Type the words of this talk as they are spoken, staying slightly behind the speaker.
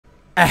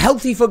A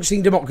healthy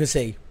functioning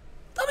democracy.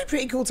 That'd be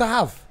pretty cool to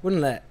have,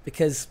 wouldn't it?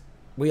 Because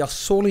we are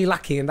sorely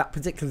lacking in that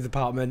particular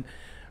department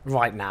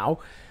right now.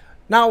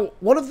 Now,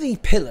 one of the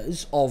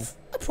pillars of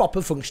a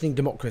proper functioning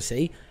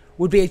democracy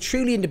would be a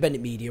truly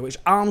independent media which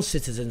arms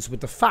citizens with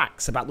the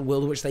facts about the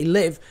world in which they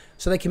live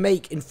so they can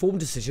make informed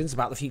decisions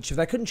about the future of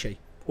their country,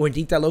 or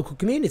indeed their local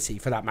community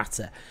for that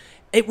matter.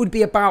 It would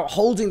be about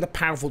holding the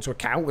powerful to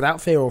account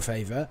without fear or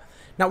favour.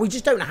 Now, we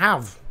just don't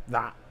have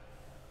that.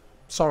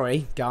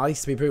 Sorry,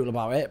 guys, to be brutal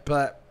about it,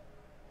 but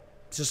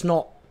it's just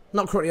not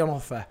currently on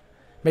offer.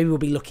 Maybe we'll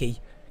be lucky.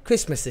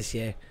 Christmas this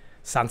year,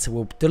 Santa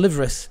will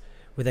deliver us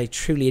with a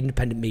truly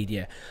independent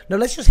media. Now,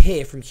 let's just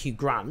hear from Hugh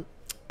Grant,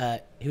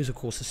 who's, of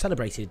course, a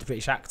celebrated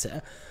British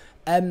actor.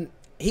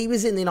 He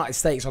was in the United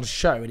States on a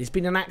show, and he's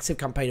been an active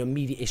campaigner on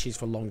media issues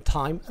for a long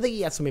time. I think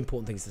he had some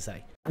important things to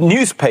say.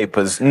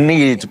 Newspapers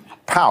need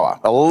power,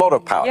 a lot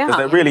of power, because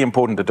they're really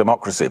important to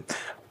democracy.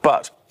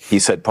 But, he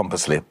said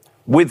pompously,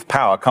 with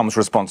power comes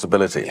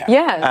responsibility.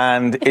 Yeah.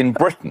 And in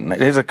Britain,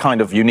 it is a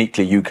kind of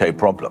uniquely UK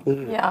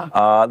problem.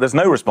 Yeah. There's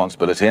no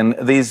responsibility, and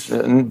these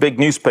big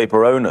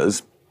newspaper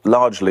owners,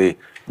 largely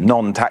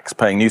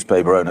non-tax-paying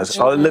newspaper owners,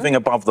 are living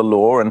above the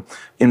law and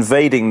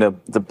invading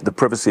the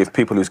privacy of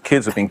people whose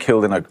kids have been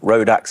killed in a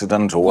road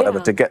accident or whatever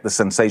to get the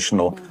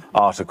sensational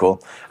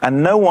article.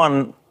 And no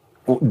one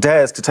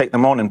dares to take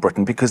them on in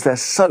Britain because they're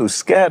so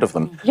scared of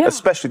them,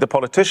 especially the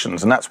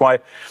politicians. And that's why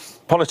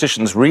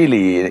politicians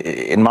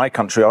really, in my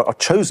country, are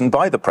chosen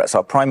by the press.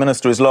 Our Prime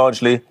Minister is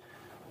largely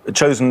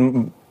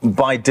chosen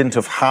by dint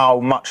of how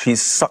much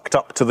he's sucked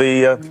up to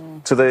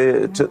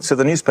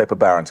the newspaper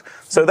barons.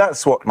 So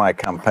that's what my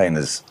campaign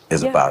is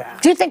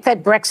about. Do you think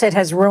that Brexit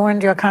has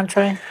ruined your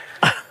country?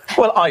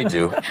 Well, I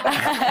do.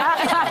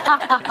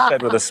 He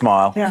said with a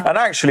smile. Yeah. And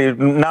actually,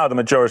 now the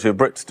majority of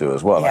Brits do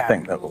as well. Yeah. I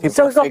think that will.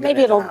 So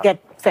maybe it'll get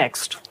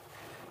fixed.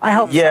 I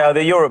hope Yeah, so.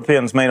 the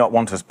Europeans may not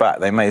want us back.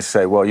 They may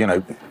say, well, you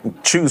know,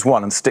 choose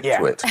one and stick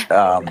to it.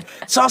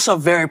 It's also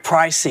very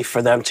pricey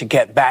for them to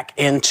get back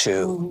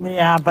into.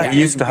 Yeah, but We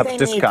used to have they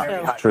discount.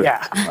 need to. True.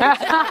 Yeah.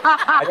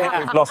 I think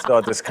we've lost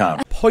our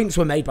discount. Points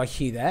were made by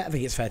Hugh there, I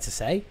think it's fair to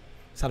say.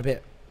 It's had a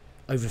bit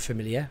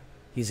over-familiar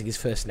using his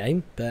first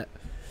name, but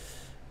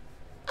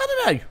I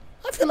don't know.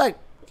 I feel like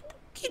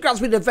Hugh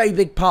Grant's been a very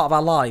big part of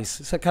our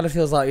lives, so it kind of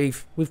feels like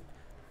we've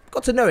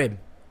got to know him,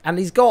 and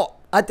he's got,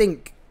 I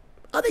think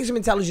some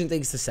intelligent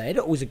things to say. I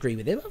don't always agree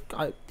with him.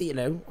 I'm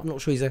not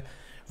sure he's a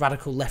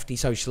radical lefty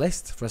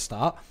socialist for a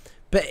start,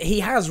 but he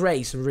has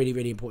raised some really,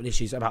 really important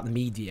issues about the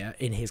media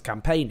in his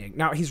campaigning.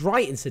 Now, he's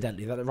right,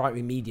 incidentally, that the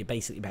right-wing media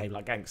basically behave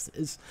like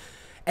gangsters.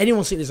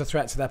 Anyone seen as a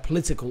threat to their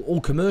political or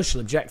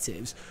commercial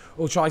objectives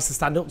or tries to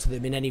stand up to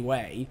them in any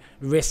way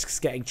risks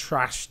getting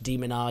trashed,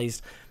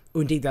 demonised,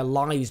 or indeed their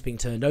lives being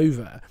turned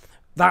over.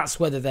 That's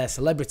whether they're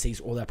celebrities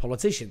or they're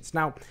politicians.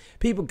 Now,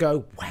 people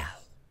go,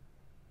 well,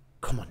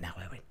 come on now,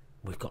 Owen.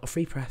 We've got a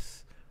free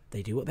press.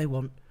 They do what they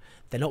want.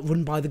 They're not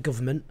run by the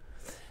government.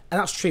 And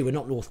that's true. We're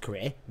not North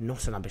Korea.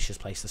 Not an ambitious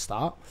place to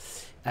start.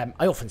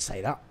 I often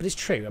say that, but it's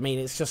true. I mean,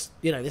 it's just,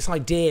 this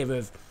idea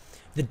of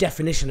the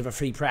definition of a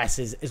free press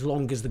is as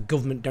long as the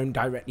government don't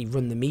directly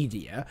run the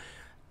media,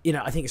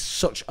 I think it's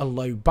such a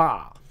low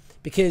bar.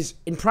 Because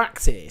in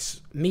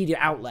practice, media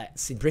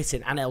outlets in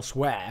Britain and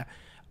elsewhere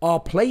are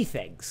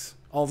playthings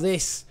of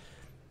this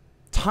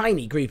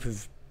tiny group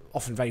of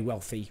often very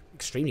wealthy,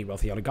 extremely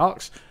wealthy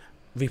oligarchs.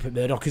 Rupert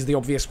Murdoch is the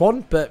obvious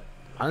one, but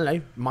I don't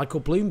know, Michael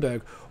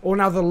Bloomberg, or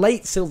now the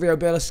late Silvio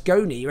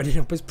Berlusconi, who ended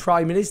up as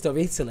Prime Minister of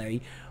Italy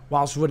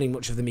whilst running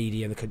much of the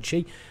media in the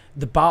country.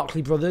 The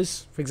Barclay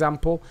brothers, for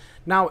example.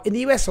 Now, in the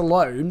US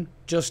alone,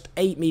 just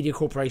 8 media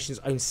corporations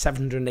own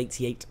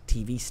 788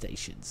 TV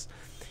stations.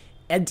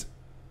 And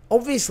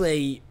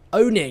obviously,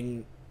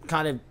 owning,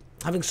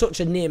 having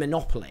such a near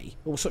monopoly,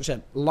 or such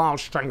a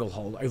large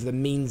stranglehold over the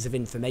means of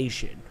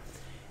information,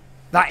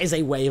 that is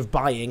a way of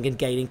buying and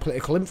gaining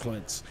political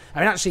influence. I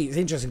mean, actually, it's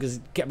interesting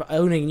because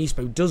owning a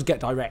newspaper does get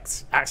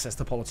direct access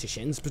to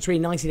politicians.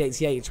 Between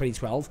 1988 and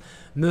 2012,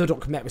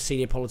 Murdoch met with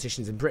senior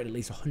politicians in Britain at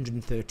least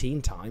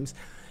 113 times.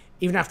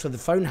 Even after the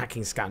phone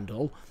hacking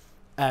scandal,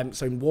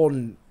 so in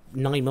one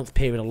 9-month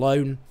period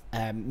alone,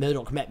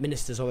 Murdoch met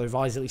ministers or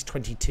advisors at least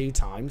 22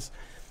 times.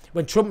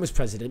 When Trump was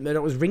president,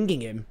 Murdoch was ringing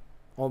him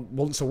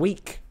once a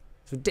week.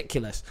 It's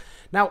ridiculous.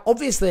 Now,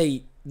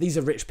 obviously, these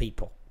are rich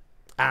people.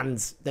 And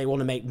they want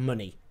to make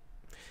money.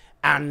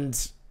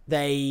 And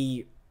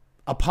they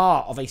are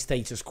part of a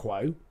status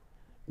quo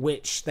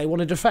which they want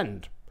to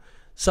defend.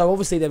 So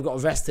obviously they've got a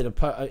vested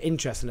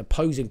interest in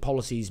opposing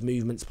policies,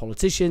 movements,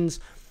 politicians,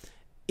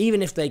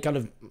 even if they kind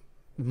of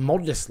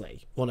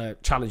modestly want to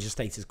challenge the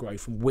status quo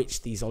from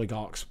which these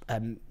oligarchs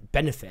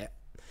benefit,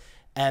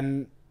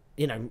 in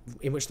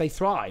which they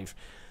thrive.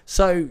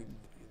 So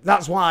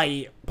that's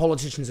why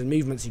politicians and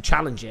movements who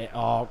challenge it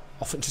are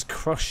often just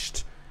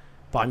crushed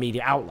by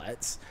media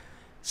outlets.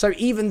 So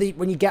even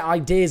when you get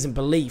ideas and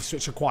beliefs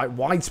which are quite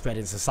widespread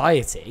in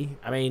society,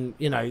 I mean,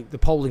 the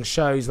polling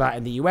shows that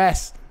in the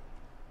US,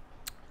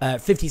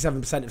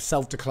 57% of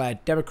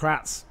self-declared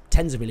Democrats,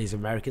 tens of millions of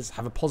Americans,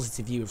 have a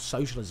positive view of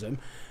socialism,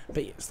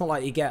 but it's not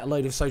like you get a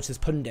load of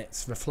socialist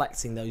pundits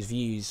reflecting those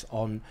views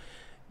on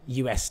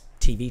US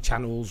TV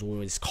channels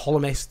or as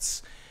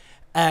columnists.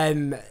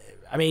 I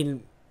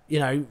mean, you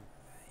know,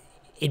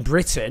 in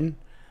Britain,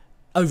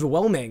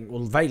 overwhelming,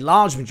 well, very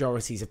large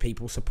majorities of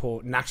people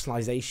support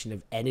nationalisation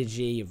of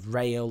energy, of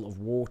rail, of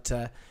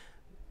water,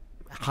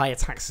 higher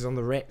taxes on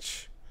the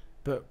rich.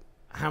 But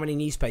how many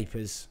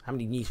newspaper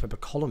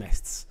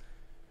columnists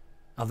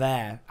are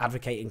there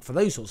advocating for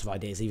those sorts of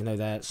ideas, even though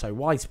they're so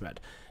widespread?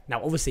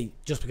 Now, obviously,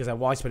 just because they're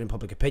widespread in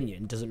public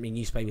opinion doesn't mean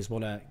newspapers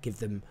want to give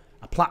them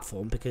a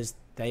platform, because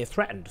they are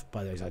threatened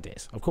by those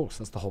ideas. Of course,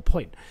 that's the whole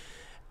point.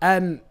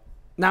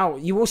 Now,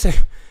 you also,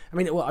 I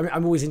mean,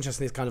 I'm always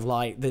interested in this kind of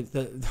like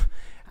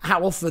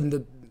how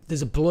often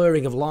there's a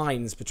blurring of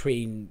lines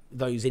between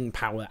those in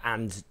power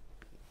and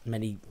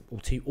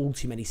all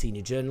too many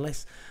senior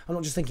journalists. I'm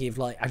not just thinking of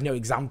like, I know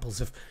examples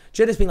of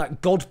journalists being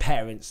like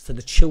godparents to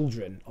the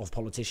children of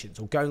politicians,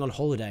 or going on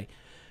holiday,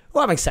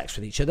 or having sex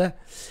with each other.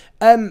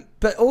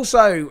 But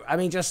also, I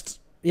mean,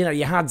 just, you know,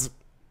 you had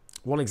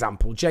one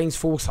example. James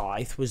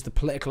Forsyth was the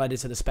political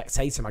editor of The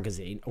Spectator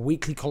magazine, a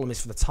weekly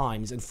columnist for The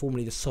Times and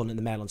formerly The Sun and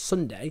The Mail on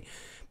Sunday.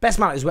 Best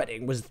man at his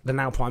wedding was the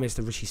now Prime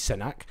Minister Rishi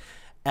Sunak,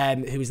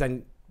 who was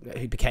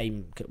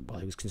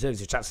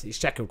Conservative Chancellor of the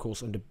Exchequer, of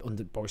course, under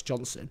Boris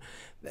Johnson.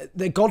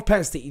 They're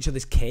godparents to each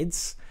other's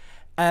kids.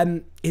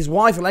 His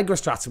wife, Allegra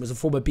Stratton, was a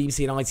former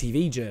BBC and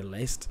ITV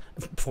journalist,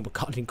 former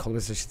Guardian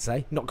columnist, I should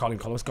say, not Guardian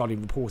columnist, Guardian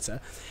reporter.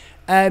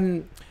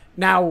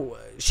 Now,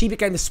 she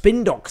became the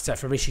spin doctor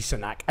for Rishi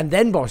Sunak and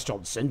then Boris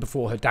Johnson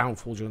before her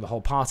downfall during the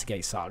whole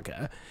Partygate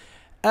saga.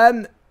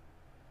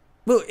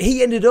 Well,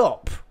 he ended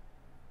up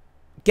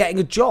getting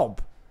a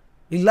job.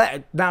 He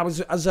now as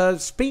a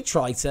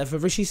speechwriter for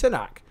Rishi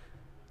Sunak.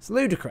 It's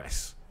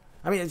ludicrous.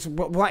 I mean,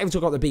 we're not even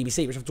talking about the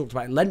BBC, which I've talked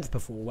about at length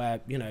before,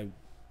 where, you know,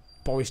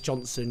 Boris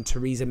Johnson,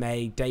 Theresa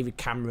May, David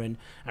Cameron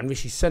and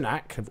Rishi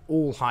Sunak have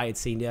all hired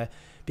senior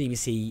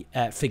BBC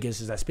figures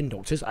as their spin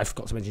doctors. I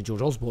forgot to mention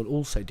George Osborne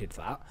also did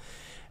that.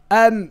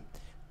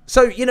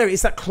 So, you know,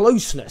 it's that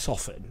closeness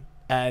often.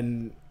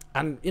 And,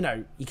 you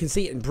know, you can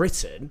see it in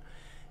Britain.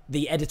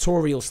 The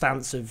editorial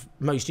stance of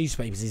most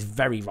newspapers is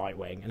very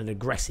right-wing in an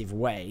aggressive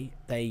way.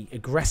 They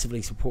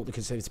aggressively support the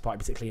Conservative Party,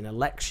 particularly in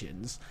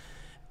elections,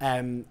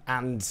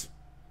 and,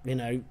 you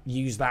know,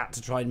 use that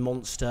to try and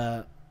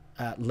monster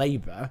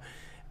Labour.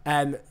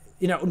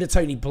 You know, under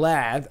Tony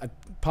Blair, a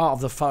part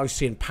of the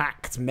Faustian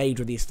pact made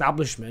with the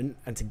establishment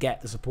and to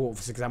get the support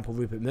of, for example,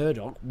 Rupert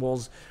Murdoch,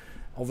 was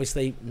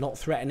obviously not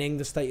threatening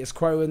the status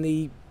quo and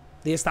the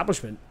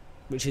establishment,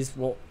 which is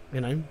what, you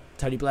know,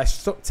 Tony Blair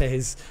stuck to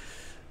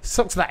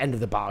that end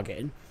of the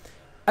bargain.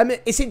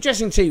 It's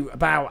interesting too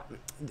about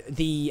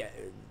the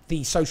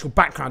social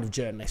background of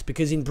journalists,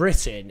 because in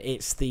Britain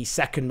it's the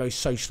second most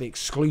socially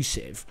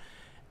exclusive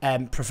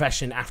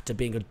profession after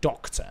being a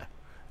doctor.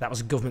 That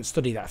was a government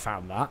study that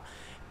found that.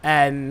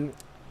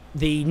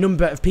 The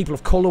number of people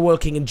of colour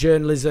working in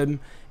journalism,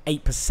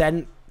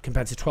 8%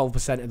 compared to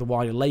 12% of the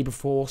wider labour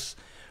force.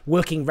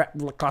 Working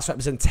class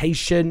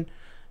representation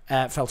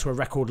fell to a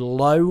record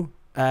low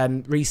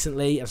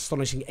recently. An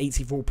astonishing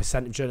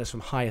 84% of journalists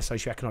from higher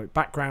socioeconomic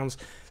backgrounds,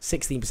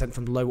 16%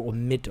 from low or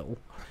middle.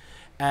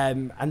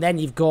 And then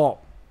you've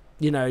got,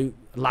 you know,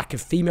 lack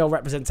of female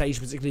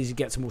representation, particularly as you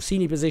get to more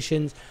senior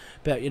positions.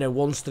 But, you know,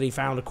 one study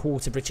found a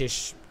quarter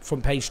British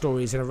front page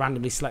stories in a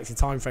randomly selected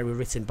time frame were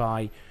written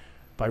by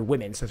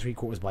women, so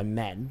 3/4 by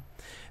men.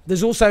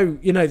 There's also,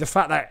 you know, the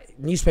fact that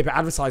newspaper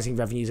advertising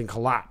revenues in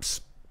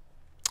collapse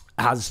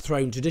has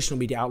thrown traditional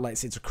media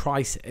outlets into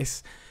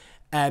crisis,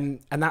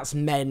 and that's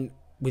men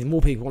with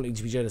more people wanting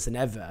to be journalists than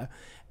ever.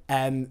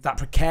 That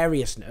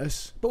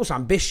precariousness, but also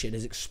ambition,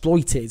 is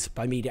exploited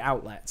by media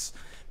outlets,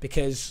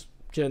 because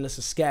journalists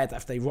are scared that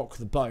if they rock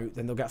the boat,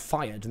 then they'll get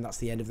fired, and that's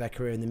the end of their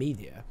career in the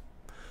media.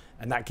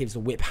 And that gives a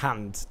whip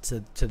hand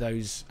to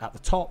those at the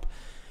top.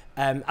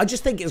 I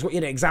just think it's, you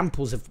know,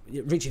 examples of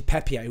Richard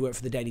Peppier, who worked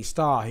for the Daily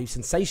Star, who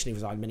sensationally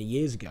resigned many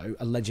years ago,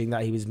 alleging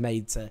that he was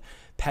made to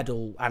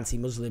peddle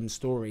anti-Muslim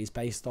stories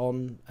based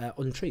on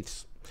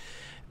untruths.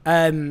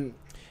 And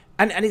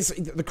it's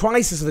the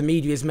crisis of the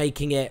media is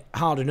making it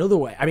hard another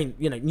way. I mean,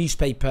 you know,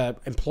 newspaper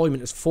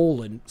employment has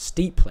fallen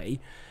steeply.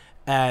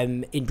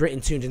 In Britain,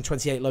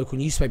 228 local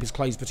newspapers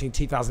closed between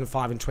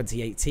 2005 and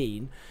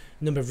 2018.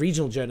 Number of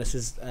regional journalists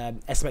is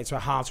estimated to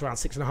have halved to around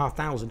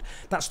 6,500.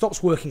 That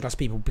stops working class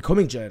people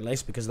becoming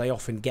journalists, because they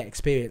often get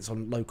experience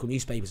on local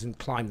newspapers and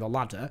climb the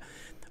ladder.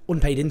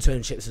 Unpaid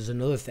internships is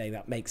another thing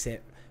that makes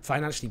it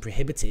financially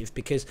prohibitive,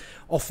 because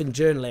often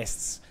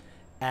journalists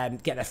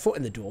get their foot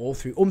in the door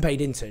through unpaid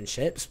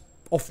internships,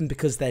 often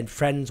because they're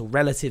friends or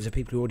relatives of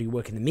people who already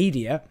work in the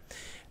media.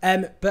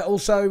 But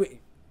also,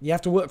 you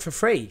have to work for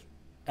free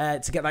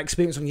to get that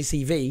experience on your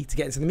CV to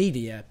get into the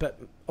media.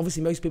 But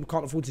obviously most people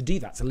can't afford to do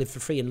that, to live for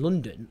free in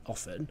London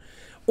often,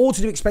 or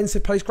to do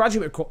expensive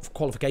postgraduate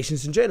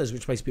qualifications in journalism,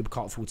 which most people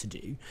can't afford to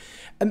do.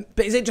 But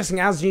it's interesting,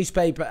 as you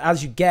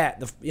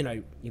get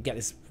you get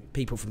this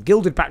people from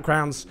gilded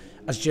backgrounds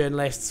as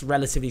journalists,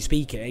 relatively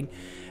speaking,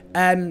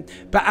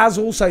 but as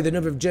also the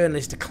number of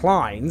journalists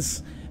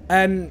declines,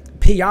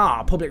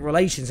 PR, public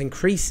relations,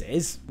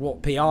 increases.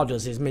 What PR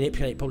does is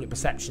manipulate public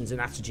perceptions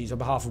and attitudes on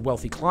behalf of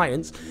wealthy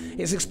clients.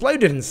 It's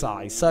exploded in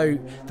size. So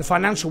the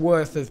financial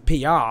worth of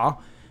PR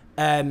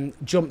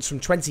jumped from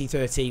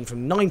 2013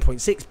 from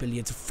 9.6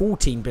 billion to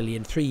 14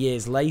 billion 3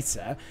 years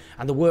later,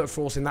 and the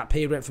workforce in that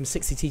period went from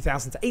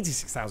 62,000 to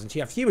 86,000. So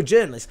you have fewer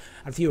journalists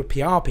and fewer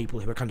PR people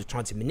who are kind of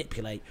trying to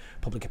manipulate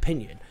public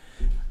opinion.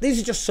 These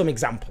are just some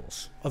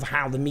examples of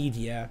how the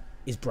media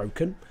is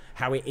broken,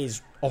 how it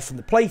is often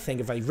the plaything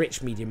of very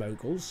rich media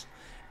moguls,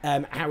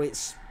 how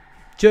it's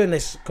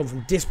journalists come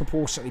from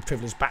disproportionately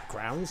privileged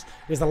backgrounds.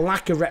 There's a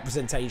lack of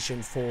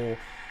representation for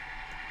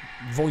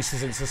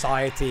voices in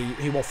society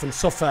who often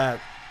suffer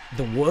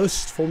the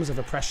worst forms of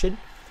oppression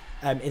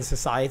in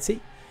society,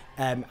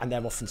 and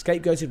they're often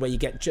scapegoated, where you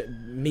get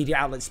media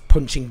outlets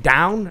punching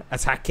down,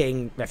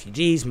 attacking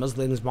refugees,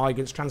 Muslims,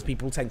 migrants, trans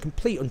people, saying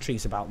complete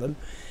untruths about them,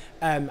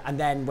 and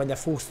then when they're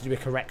forced to do a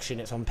correction,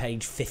 it's on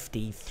page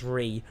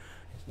 53,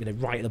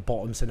 right at the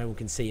bottom so no one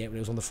can see it when it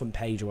was on the front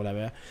page or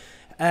whatever.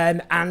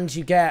 And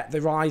you get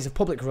the rise of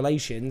public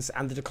relations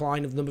and the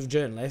decline of the number of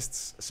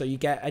journalists, so you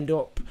end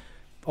up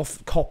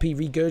off copy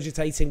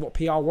regurgitating what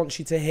PR wants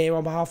you to hear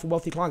on behalf of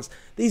wealthy clients.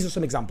 These are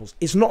some examples.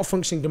 It's not a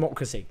functioning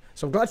democracy.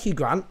 So I'm glad Hugh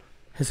Grant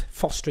is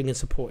fostering and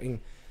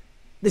supporting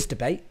this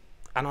debate,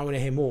 and I want to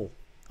hear more.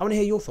 I want to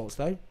hear your thoughts,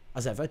 though,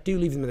 as ever. Do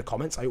leave them in the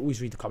comments. I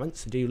always read the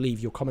comments, so do leave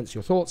your comments,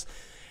 your thoughts.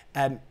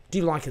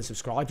 Do like and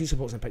subscribe. Do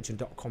support us on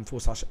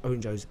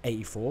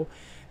patreon.com/OwenJoes84.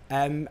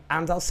 And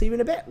I'll see you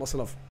in a bit. Lots of love.